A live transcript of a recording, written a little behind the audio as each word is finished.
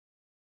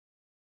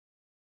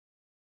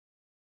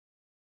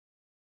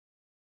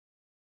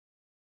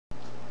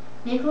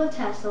Nikola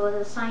Tesla was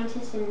a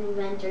scientist and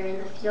inventor in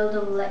the field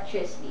of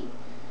electricity.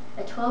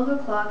 At 12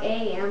 o'clock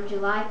a.m.,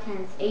 July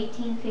 10,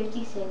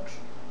 1856,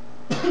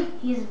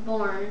 he is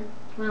born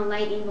when a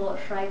lightning bolt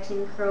strikes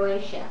in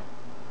Croatia.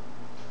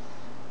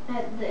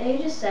 At the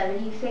age of 7,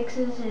 he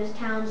fixes his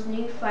town's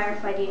new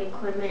firefighting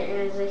equipment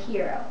and is a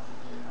hero.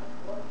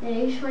 At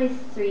age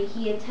 23,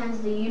 he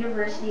attends the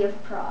University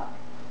of Prague.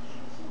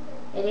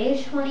 At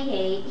age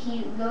 28,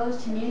 he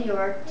goes to New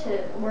York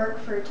to work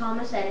for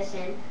Thomas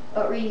Edison,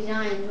 but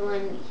resigns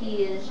when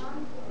he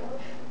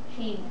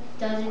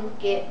doesn't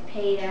get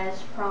paid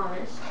as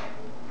promised.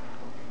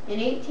 In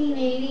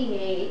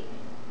 1888,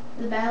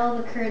 the Battle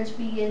of the Currents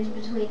begins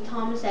between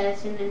Thomas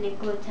Edison and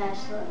Nikola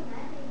Tesla,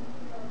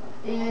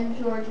 and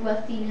George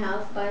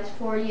Westinghouse buys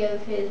 40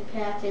 of his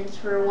patents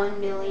for $1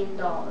 million.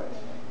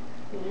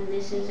 And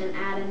this is an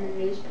ad in the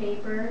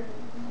newspaper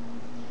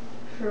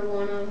for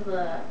one of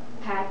the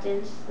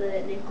patents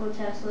that Nikola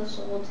Tesla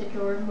sold to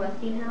George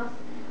Westinghouse.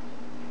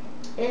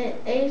 At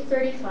age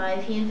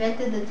 35, he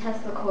invented the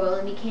Tesla coil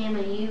and became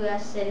a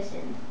U.S.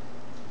 citizen.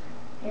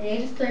 At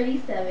age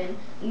 37,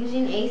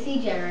 using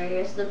AC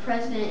generators, the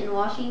president in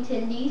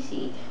Washington,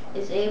 D.C.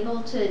 is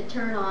able to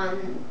turn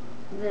on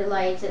the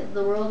lights at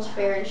the World's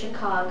Fair in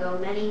Chicago,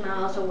 many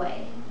miles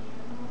away.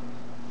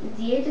 At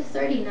the age of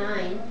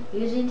 39,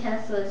 using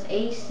Tesla's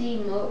AC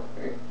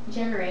motor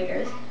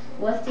generators,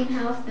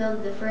 Westinghouse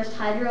built the first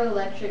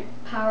hydroelectric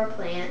power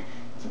plant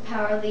to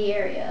power the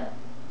area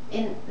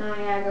in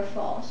Niagara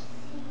Falls.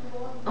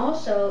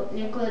 Also,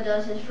 Nikola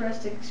does his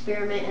first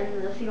experiment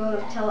in the field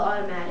of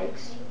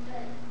teleautomatics,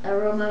 a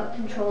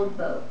remote-controlled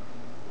boat.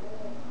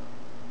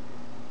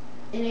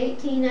 In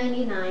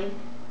 1899,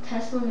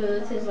 Tesla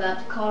moves his lab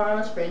to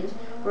Colorado Springs,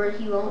 where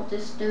he won't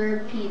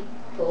disturb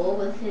people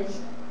with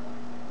his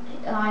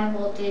high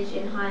voltage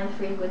and high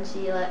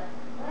frequency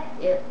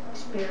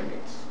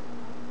experiments.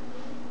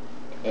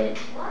 And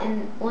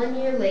 1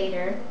 year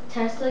later,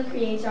 Tesla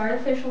creates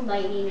artificial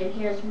lightning and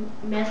hears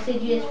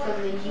messages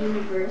from the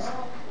universe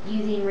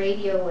using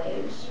radio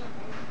waves.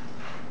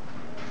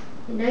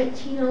 In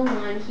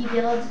 1901, he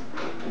builds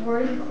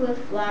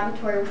Wardenclyffe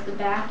Laboratory with the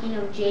backing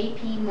of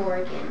J.P.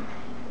 Morgan.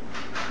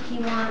 He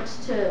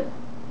wants to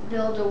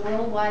build a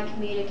worldwide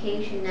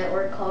communication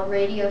network called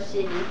Radio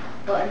City,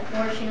 but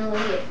unfortunately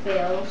it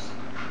fails.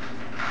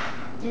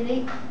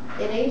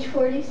 At age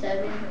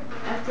 47,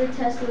 after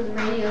Tesla's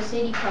Radio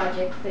City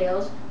project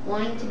fails,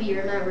 wanting to be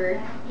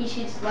remembered, he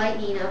shoots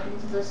lightning up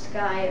into the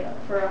sky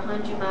for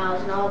 100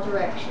 miles in all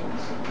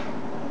directions.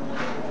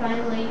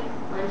 Finally,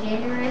 on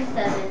January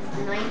 7th,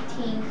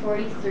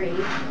 1943,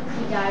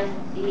 he dies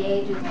at the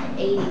age of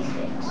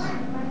 86.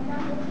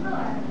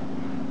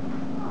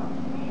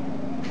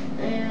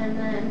 And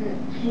then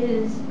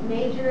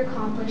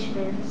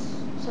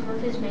some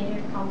of his major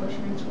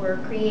accomplishments were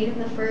creating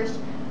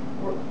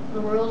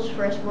the world's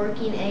first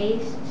working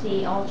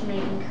AC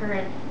alternating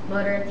current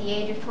motor at the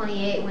age of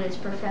 28 when his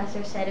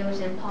professor said it was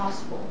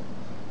impossible.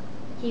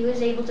 He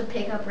was able to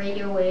pick up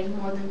radio waves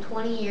more than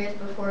 20 years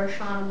before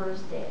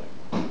astronomers did.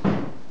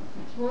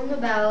 He won the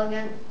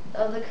battle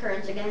of the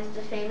currents against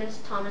the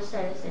famous Thomas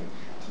Edison.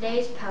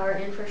 Today's power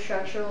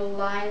infrastructure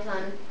relies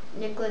on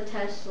Nikola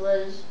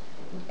Tesla's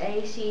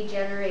AC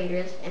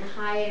generators and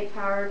high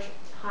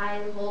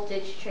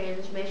voltage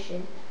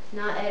transmission,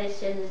 not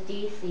Edison's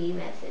DC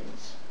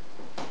methods.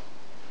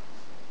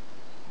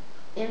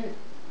 And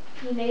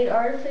he made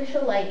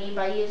artificial lightning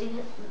by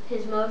using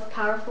his most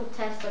powerful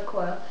Tesla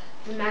coil,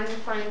 the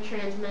magnifying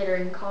transmitter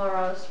in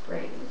Colorado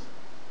Springs,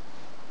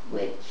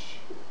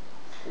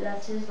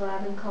 that's his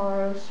lab in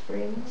Colorado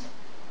Springs.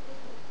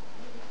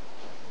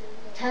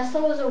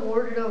 Tesla was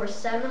awarded over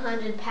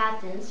 700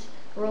 patents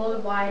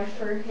worldwide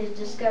for his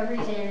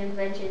discoveries and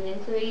inventions,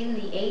 including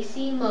the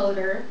AC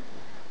motor,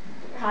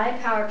 high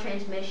power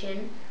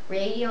transmission,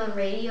 radio and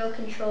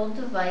radio-controlled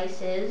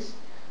devices,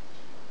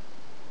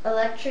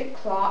 electric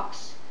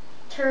clocks,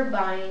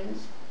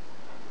 turbines,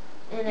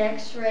 and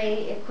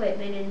X-ray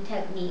equipment and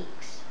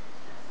techniques.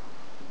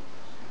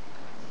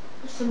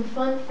 Some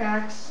fun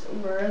facts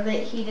were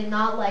that he did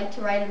not like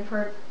to write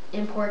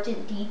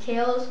important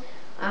details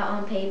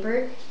on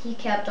paper. He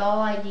kept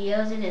all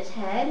ideas in his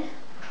head.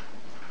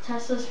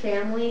 Tesla's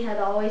family had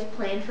always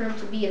planned for him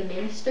to be a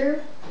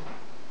minister.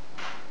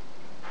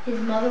 His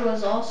mother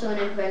was also an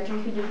inventor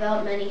who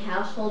developed many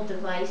household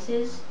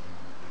devices.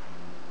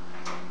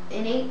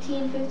 In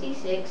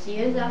 1856,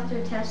 years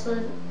after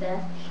Tesla's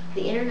death,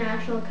 the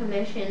International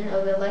Commission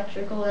of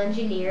Electrical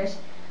Engineers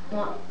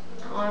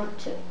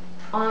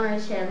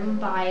honors him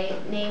by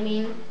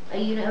naming a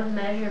unit of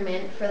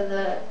measurement for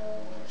the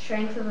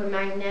strength of a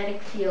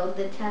magnetic field,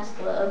 the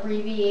Tesla,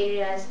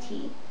 abbreviated as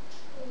T.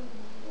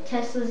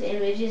 Tesla's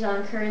image is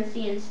on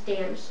currency and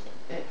stamps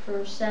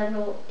in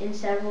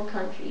several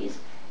countries.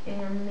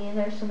 And these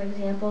are some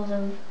examples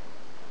of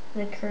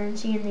the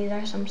currency, and these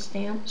are some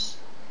stamps.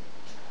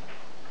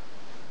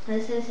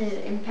 This is his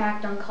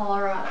impact on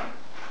Colorado.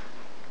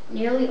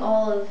 Nearly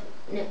all of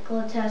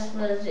Nikola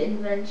Tesla's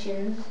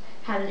inventions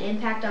had an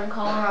impact on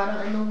Colorado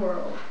and the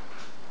world.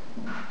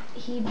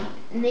 in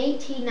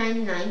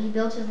 1899 he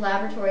built his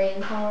laboratory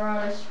in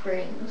Colorado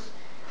Springs,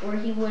 where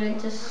he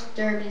wouldn't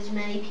disturb as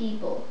many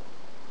people.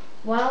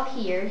 While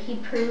here, he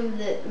proved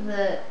that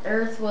the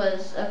Earth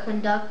was a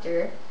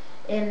conductor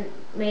and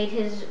made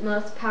his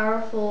most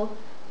powerful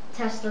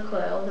Tesla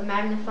coil, the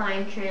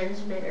magnifying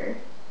transmitter.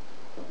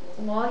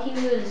 While he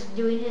was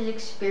doing his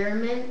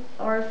experiment,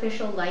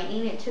 artificial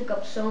lightning, it took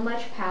up so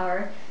much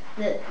power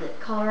that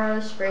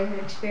Colorado Springs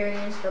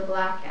experienced a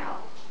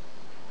blackout.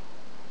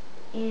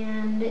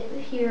 And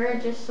here are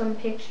just some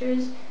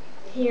pictures.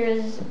 Here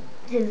is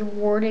his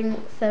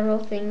several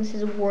things,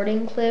 his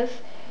Wardenclyffe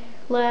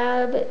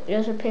lab.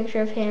 There's a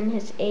picture of him,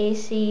 his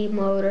AC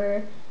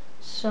motor,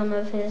 some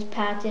of his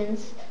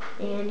patents,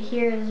 and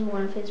here is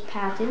one of his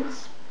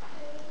patents.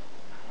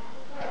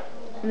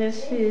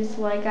 This is,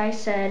 like I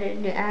said,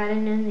 an ad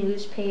in a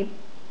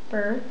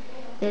newspaper.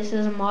 This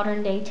is a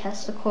modern day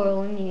Tesla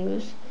coil in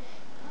use.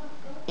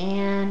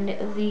 And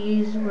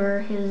these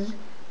were his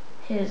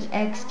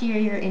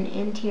exterior and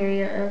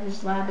interior of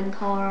his lab in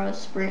Colorado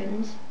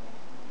Springs.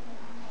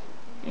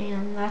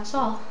 And that's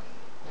all.